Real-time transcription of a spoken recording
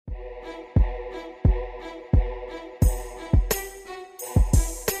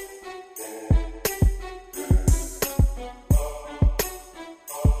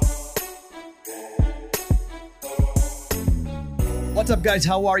What's up, guys?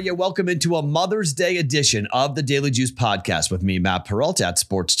 How are you? Welcome into a Mother's Day edition of the Daily Juice Podcast with me, Matt Perrault at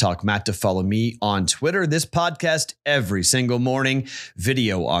Sports Talk Matt, to follow me on Twitter. This podcast every single morning,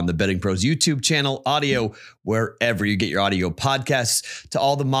 video on the Betting Pros YouTube channel, audio wherever you get your audio podcasts. To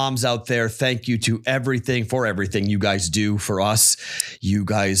all the moms out there, thank you to everything you guys do for us. You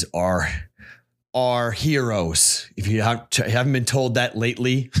guys are heroes. If you haven't been told that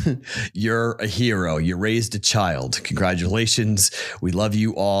lately, you're a hero. You raised a child. Congratulations. We love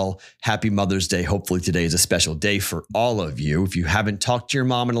you all. Happy Mother's Day. Hopefully today is a special day for all of you. If you haven't talked to your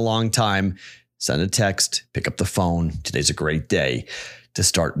mom in a long time, send a text, pick up the phone. Today's a great day to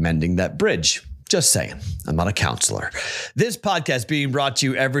start mending that bridge. Just saying, I'm not a counselor. This podcast being brought to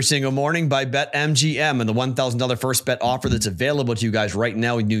you every single morning by BetMGM and the $1,000 first bet offer that's available to you guys right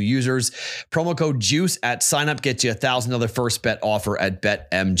now with new users. Promo code JUICE at sign up gets you $1,000 first bet offer at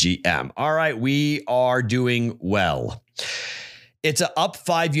BetMGM. All right, we are doing well. It's an up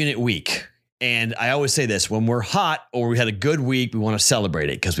 5-unit week. And I always say this, when we're hot or we had a good week, we want to celebrate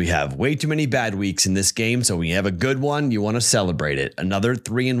it because we have way too many bad weeks in this game. So when you have a good one, you want to celebrate it. Another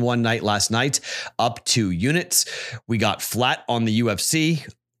 3-1 night last night, up 2 units. We got flat on the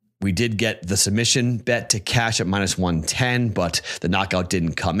UFC. We did get the submission bet to cash at -110, but the knockout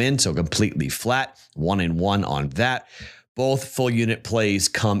didn't come in. So completely flat, 1-1 on that. Both full unit plays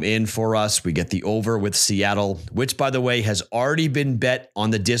come in for us. We get the over with Seattle, which, by the way, has already been bet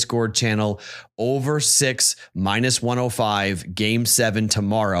on the Discord channel. Over 6 -105, game 7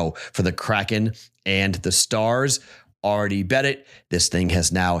 tomorrow for the Kraken and the Stars. Already bet it. This thing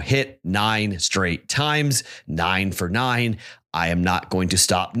has now hit 9 straight times, 9 for 9. I am not going to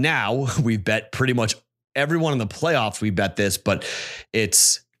stop now. We've bet pretty much everyone in the playoffs. We bet this, but in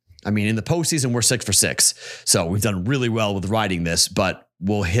the postseason, we're 6 for 6. So we've done really well with riding this, but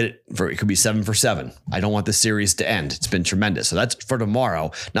we'll hit it it could be 7 for 7. I don't want this series to end. It's been tremendous. So that's for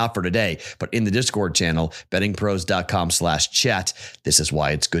tomorrow, not for today, but in the Discord channel, bettingpros.com/chat. This is why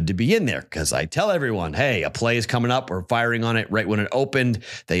it's good to be in there, because I tell everyone, hey, a play is coming up. We're firing on it right when it opened.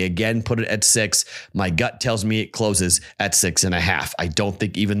 They again put it at 6. My gut tells me it closes at 6.5. I don't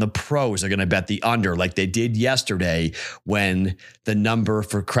think even the pros are going to bet the under like they did yesterday when the number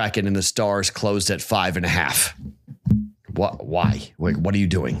for Kraken and the Stars closed at 5.5. Why? What are you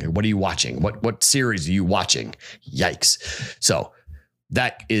doing? What are you watching? What series are you watching? Yikes. So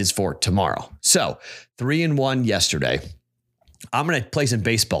that is for tomorrow. So 3-1 yesterday. I'm going to play some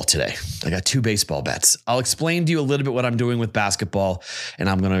baseball today. I got 2 baseball bets. I'll explain to you a little bit what I'm doing with basketball, and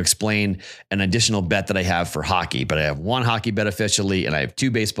I'm going to explain an additional bet that I have for hockey. But I have 1 hockey bet officially, and I have 2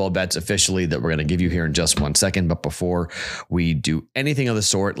 baseball bets officially that we're going to give you here in just 1 second. But before we do anything of the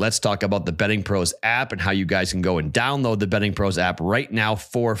sort, let's talk about the Betting Pros app and how you guys can go and download the Betting Pros app right now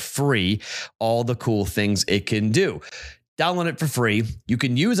for free. All the cool things it can do. Download it for free. You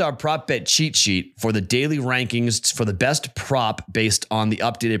can use our prop bet cheat sheet for the daily rankings for the best prop based on the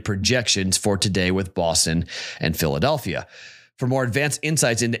updated projections for today with Boston and Philadelphia. For more advanced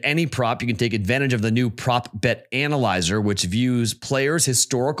insights into any prop, you can take advantage of the new Prop Bet Analyzer, which views players'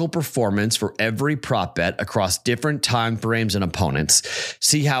 historical performance for every prop bet across different time frames and opponents.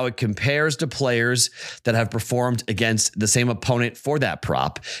 See how it compares to players that have performed against the same opponent for that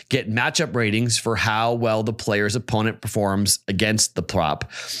prop. Get matchup ratings for how well the player's opponent performs against the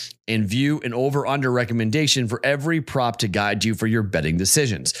prop. And view an over-under recommendation for every prop to guide you for your betting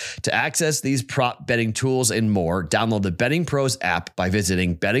decisions. To access these prop betting tools and more, download the Betting Pros app by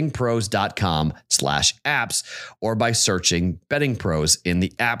visiting bettingpros.com/apps or by searching Betting Pros in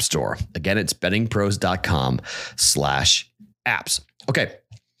the App Store. Again, it's bettingpros.com/apps. Okay,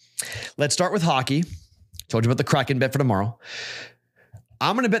 let's start with hockey. Told you about the Kraken bet for tomorrow.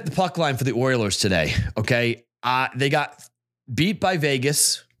 I'm going to bet the puck line for the Oilers today, okay? They got beat by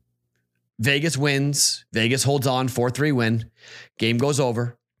Vegas. Vegas wins. Vegas holds on, 4-3 win. Game goes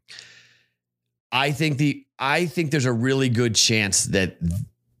over. I think there's a really good chance that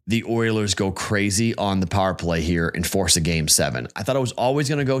the Oilers go crazy on the power play here and force a game 7. I thought it was always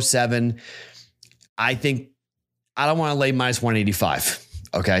going to go 7. I don't want to lay -185.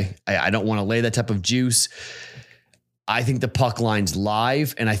 Okay. I don't want to lay that type of juice. I think the puck line's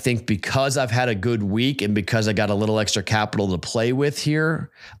live. And I think because I've had a good week and because I got a little extra capital to play with here,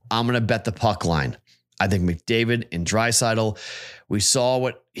 I'm going to bet the puck line. I think McDavid and Draisaitl, we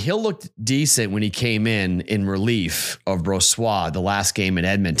saw he'll look decent when he came in relief of Brossoit the last game in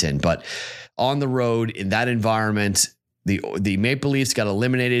Edmonton, but on the road in that environment, the Maple Leafs got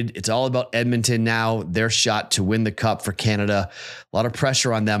eliminated. It's all about Edmonton now. Their shot to win the cup for Canada. A lot of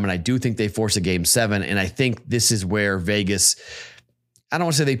pressure on them, and I do think they force a game 7. And I think this is where Vegas I don't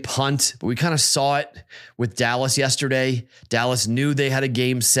want to say they punt, but we kind of saw it with Dallas yesterday. Dallas knew they had a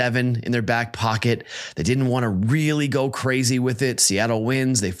game 7 in their back pocket. They didn't want to really go crazy with it. Seattle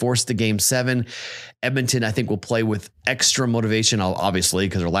wins. They forced the game 7. Edmonton, I think, will play with extra motivation, obviously,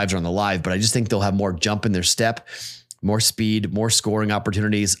 because their lives are on the line, but I just think they'll have more jump in their step, more speed, more scoring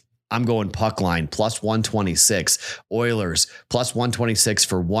opportunities. I'm going puck line plus 126. Oilers plus 126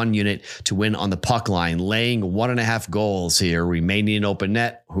 for 1 unit to win on the puck line, laying 1.5 goals here. We may need an open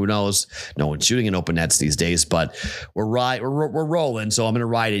net. Who knows? No one's shooting in open nets these days, but we're rolling. So I'm going to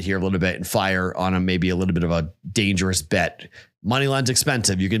ride it here a little bit and fire on maybe a little bit of a dangerous bet. Money line's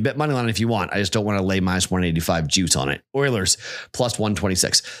expensive. You can bet money line if you want. I just don't want to lay minus 185 juice on it. Oilers plus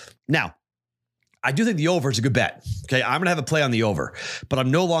 126. Now, I do think the over is a good bet. Okay, I'm going to have a play on the over, but I'm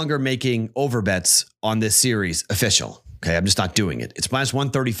no longer making over bets on this series official. Okay, I'm just not doing it. It's minus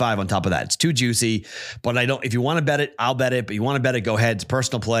 135 on top of that. It's too juicy, but I don't. If you want to bet it, I'll bet it. But you want to bet it, go ahead. It's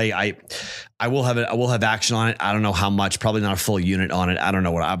personal play. I will have it. I will have action on it. I don't know how much. Probably not a full unit on it. I don't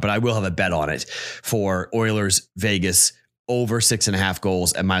know but I will have a bet on it for Oilers Vegas over 6.5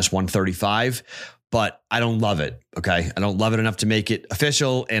 goals at minus 135. But I don't love it. Okay. I don't love it enough to make it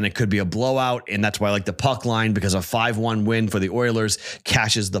official, and it could be a blowout. And that's why I like the puck line, because a 5-1 win for the Oilers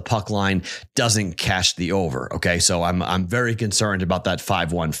cashes the puck line, doesn't cash the over. Okay. So I'm very concerned about that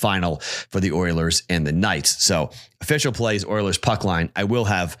 5-1 final for the Oilers and the Knights. So official plays Oilers puck line. I will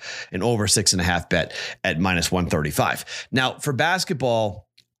have an over 6.5 bet at minus 135. Now for basketball,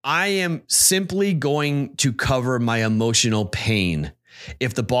 I am simply going to cover my emotional pain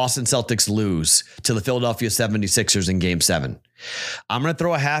if the Boston Celtics lose to the Philadelphia 76ers in game 7. I'm going to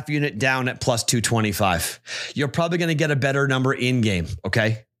throw a half unit down at plus 225. You're probably going to get a better number in game.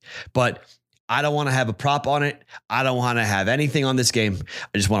 Okay. But I don't want to have a prop on it. I don't want to have anything on this game.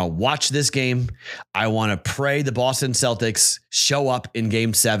 I just want to watch this game. I want to pray the Boston Celtics show up in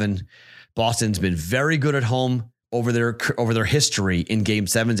game 7. Boston's been very good at home over their history in game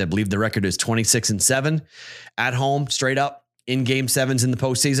 7s. I believe the record is 26-7 at home, straight up in game 7s in the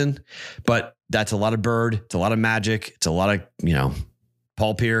postseason. But that's a lot of Bird. It's a lot of Magic. It's a lot of,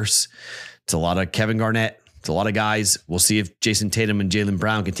 Paul Pierce. It's a lot of Kevin Garnett. It's a lot of guys. We'll see if Jason Tatum and Jaylen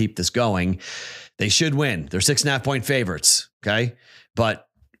Brown can keep this going. They should win. They're 6.5 point favorites. Okay. But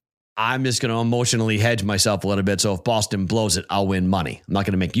I'm just going to emotionally hedge myself a little bit. So if Boston blows it, I'll win money. I'm not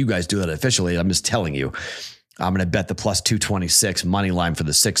going to make you guys do that officially. I'm just telling you. I'm going to bet the plus 226 money line for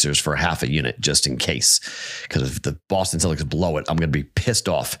the Sixers for half a unit just in case. Because if the Boston Celtics blow it, I'm going to be pissed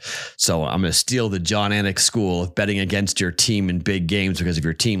off. So I'm going to steal the John Anik school of betting against your team in big games, because if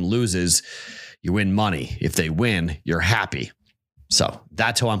your team loses, you win money. If they win, you're happy. So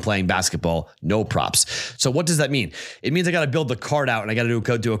that's how I'm playing basketball. No props. So what does that mean? It means I got to build the card out, and I got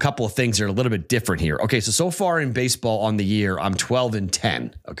to do a couple of things that are a little bit different here. Okay. So far in baseball on the year, I'm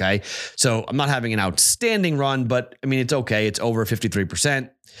 12-10. Okay. So I'm not having an outstanding run, but I mean, it's okay. It's over 53%.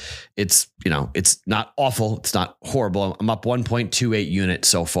 It's, it's not awful. It's not horrible. I'm up 1.28 units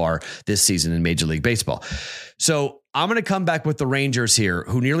so far this season in Major League Baseball. So I'm going to come back with the Rangers here,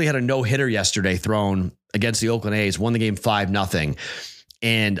 who nearly had a no-hitter yesterday thrown against the Oakland A's, won the game 5-0.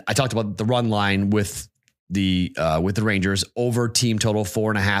 And I talked about the run line with the Rangers over team total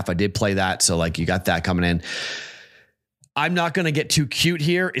 4.5. I did play that. So you got that coming in. I'm not going to get too cute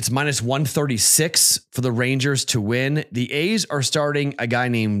here. It's minus 136 for the Rangers to win. The A's are starting a guy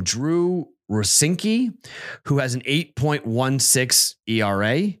named Drew Rosinski, who has an 8.16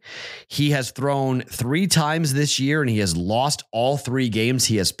 ERA. He has thrown 3 times this year, and he has lost all 3 games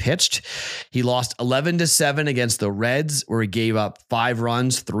he has pitched. He lost 11-7 against the Reds, where he gave up 5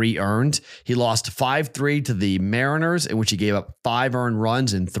 runs, 3 earned. He lost 5-3 to the Mariners, in which he gave up 5 earned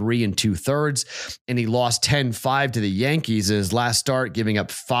runs in 3 2/3. And he lost 10-5 to the Yankees in his last start, giving up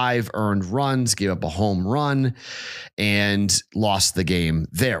 5 earned runs, gave up a home run, and lost the game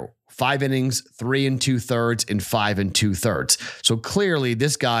there. 5 innings, 3 2/3, and 5 2/3. So clearly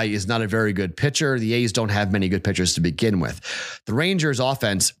this guy is not a very good pitcher. The A's don't have many good pitchers to begin with. The Rangers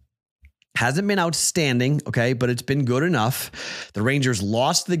offense hasn't been outstanding, okay, but it's been good enough. The Rangers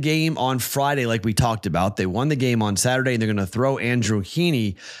lost the game on Friday, like we talked about. They won the game on Saturday, and they're going to throw Andrew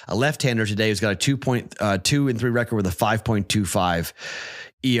Heaney, a left-hander today, who's got a 2.2-3 record with a 5.25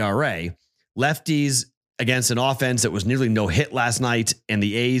 ERA. Lefties against an offense that was nearly no hit last night. And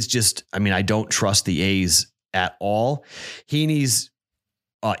the A's I don't trust the A's at all. Heaney's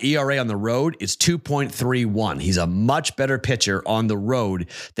ERA on the road is 2.31. He's a much better pitcher on the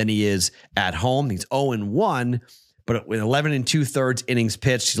road than he is at home. He's 0-1, but with 11 2/3 innings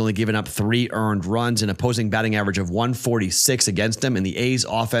pitched, he's only given up 3 earned runs, an opposing batting average of 146 against him. And the A's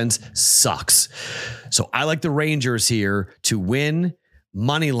offense sucks. So I like the Rangers here to win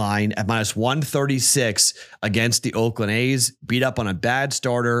money line at minus 136 against the Oakland A's. Beat up on a bad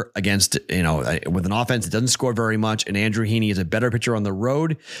starter against, with an offense that doesn't score very much. And Andrew Heaney is a better pitcher on the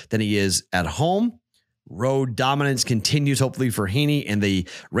road than he is at home. Road dominance continues, hopefully, for Heaney, and the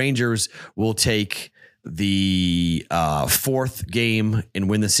Rangers will take the fourth game and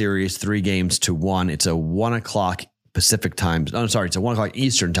win the series 3-1. It's a 1 o'clock Pacific time. Oh, sorry. It's a 1 o'clock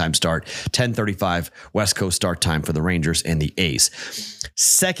Eastern time start, 10:35 West Coast start time for the Rangers and the A's.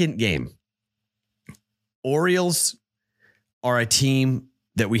 Second game. Orioles are a team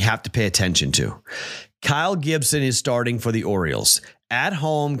that we have to pay attention to. Kyle Gibson is starting for the Orioles. At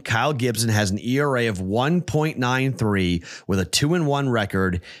home, Kyle Gibson has an ERA of 1.93 with a 2-1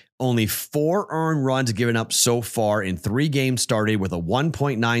 record. Only 4 earned runs given up so far in 3 games started, with a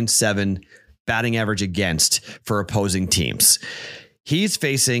 1.97 batting average against for opposing teams. He's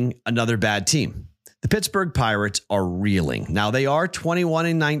facing another bad team. The Pittsburgh Pirates are reeling. Now, they are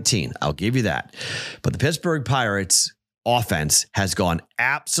 21-19. I'll give you that. But the Pittsburgh Pirates offense has gone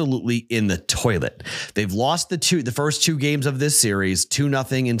absolutely in the toilet. They've lost the first 2 games of this series,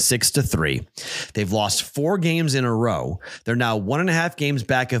 2-0 and 6-3. They've lost 4 games in a row. They're now 1.5 games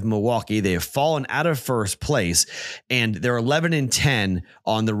back of Milwaukee. They have fallen out of first place, and they're 11-10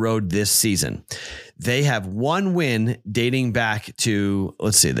 on the road this season. They have 1 win dating back to,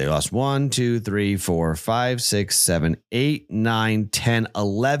 let's see, they lost 1, 2, 3, 4, 5, 6, 7, 8, 9, 10,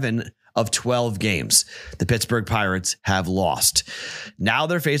 11 of 12 games the Pittsburgh Pirates have lost. Now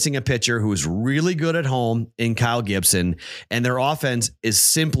they're facing a pitcher who is really good at home in Kyle Gibson, and their offense is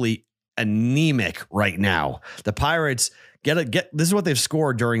simply anemic right now. The Pirates this is what they've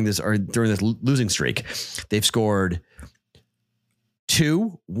scored during this losing streak. They've scored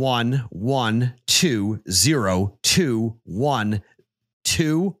 2, 1, 1, 2, 0, 2, 1,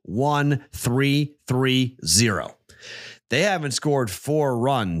 2, 1, 3, 3, 0. They haven't scored 4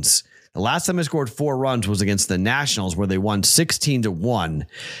 runs. The last time they scored 4 runs was against the Nationals, where they won 16-1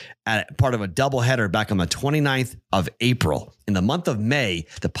 at part of a doubleheader back on the 29th of April. In the month of May,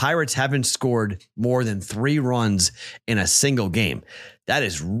 the Pirates haven't scored more than 3 runs in a single game. That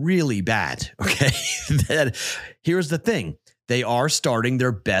is really bad. Okay. Here's the thing. They are starting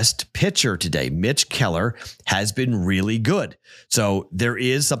their best pitcher today. Mitch Keller has been really good. So there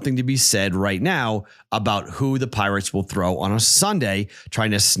is something to be said right now about who the Pirates will throw on a Sunday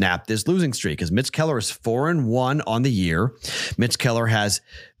trying to snap this losing streak, because Mitch Keller is 4-1 on the year. Mitch Keller has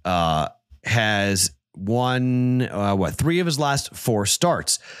won 3 of his last 4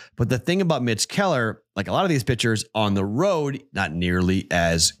 starts. But the thing about Mitch Keller, like a lot of these pitchers on the road, not nearly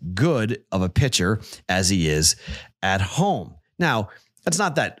as good of a pitcher as he is at home. Now, that's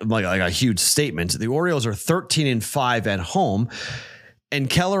not that like a huge statement. The Orioles are 13-5 at home, and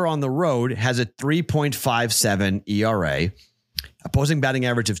Keller on the road has a 3.57 ERA, opposing batting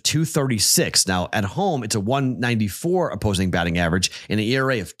average of 236. Now, at home, it's a 194 opposing batting average and an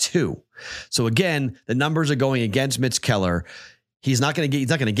ERA of 2. So again, the numbers are going against Mitch Keller. He's not going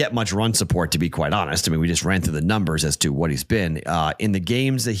to get much run support, to be quite honest. I mean, we just ran through the numbers as to what he's been in the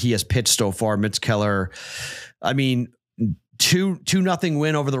games that he has pitched so far. Mitch Keller, I mean, 2-0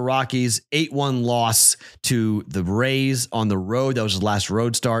 win over the Rockies, 8-1 loss to the Rays on the road. That was his last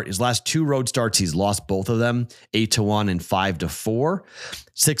road start. His last 2 road starts, he's lost both of them, 8-1 and 5-4.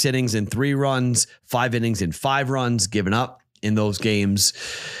 6 innings and 3 runs, 5 innings and 5 runs given up in those games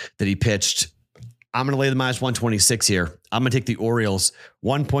that he pitched. I'm going to lay the minus 126 here. I'm going to take the Orioles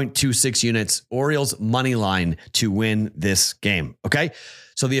 1.26 units, Orioles money line to win this game. Okay.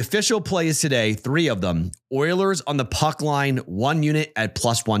 So the official plays today, 3 of them: Oilers on the puck line, 1 unit at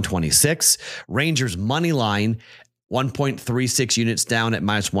plus 126, Rangers money line, 1.36 units down at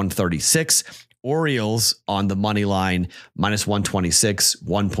minus 136. Orioles on the money line, minus 126,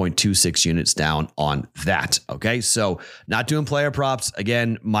 1.26 units down on that. Okay. So not doing player props.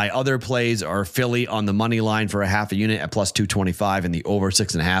 Again, my other plays are Philly on the money line for a half a unit at plus 225 and the over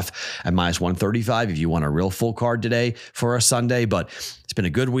 6.5 at minus 135. If you want a real full card today for a Sunday, but it's been a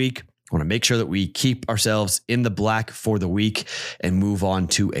good week. I want to make sure that we keep ourselves in the black for the week and move on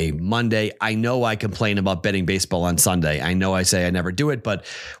to a Monday. I know I complain about betting baseball on Sunday. I know I say I never do it, but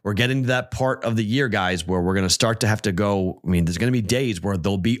we're getting to that part of the year, guys, where we're going to start to have to go. I mean, there's going to be days where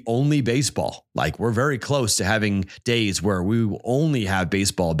there'll be only baseball. Like, we're very close to having days where we will only have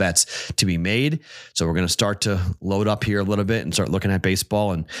baseball bets to be made. So we're going to start to load up here a little bit and start looking at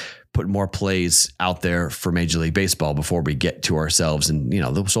baseball and put more plays out there for Major League Baseball before we get to ourselves. And,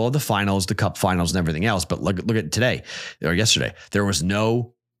 so all the finals, the cup finals and everything else. But look at today or yesterday, there was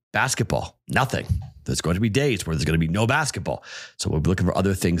no basketball, nothing. There's going to be days where there's going to be no basketball. So we'll be looking for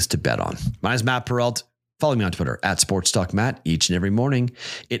other things to bet on. My name is Matt Perrault. Follow me on Twitter at SportsTalkMatt each and every morning.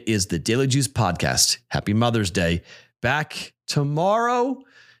 It is the Daily Juice Podcast. Happy Mother's Day. Back tomorrow.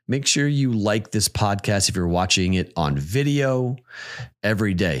 Make sure you like this podcast if you're watching it on video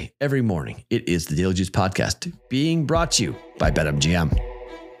every day, every morning. It is the Daily Juice Podcast being brought to you by BetMGM.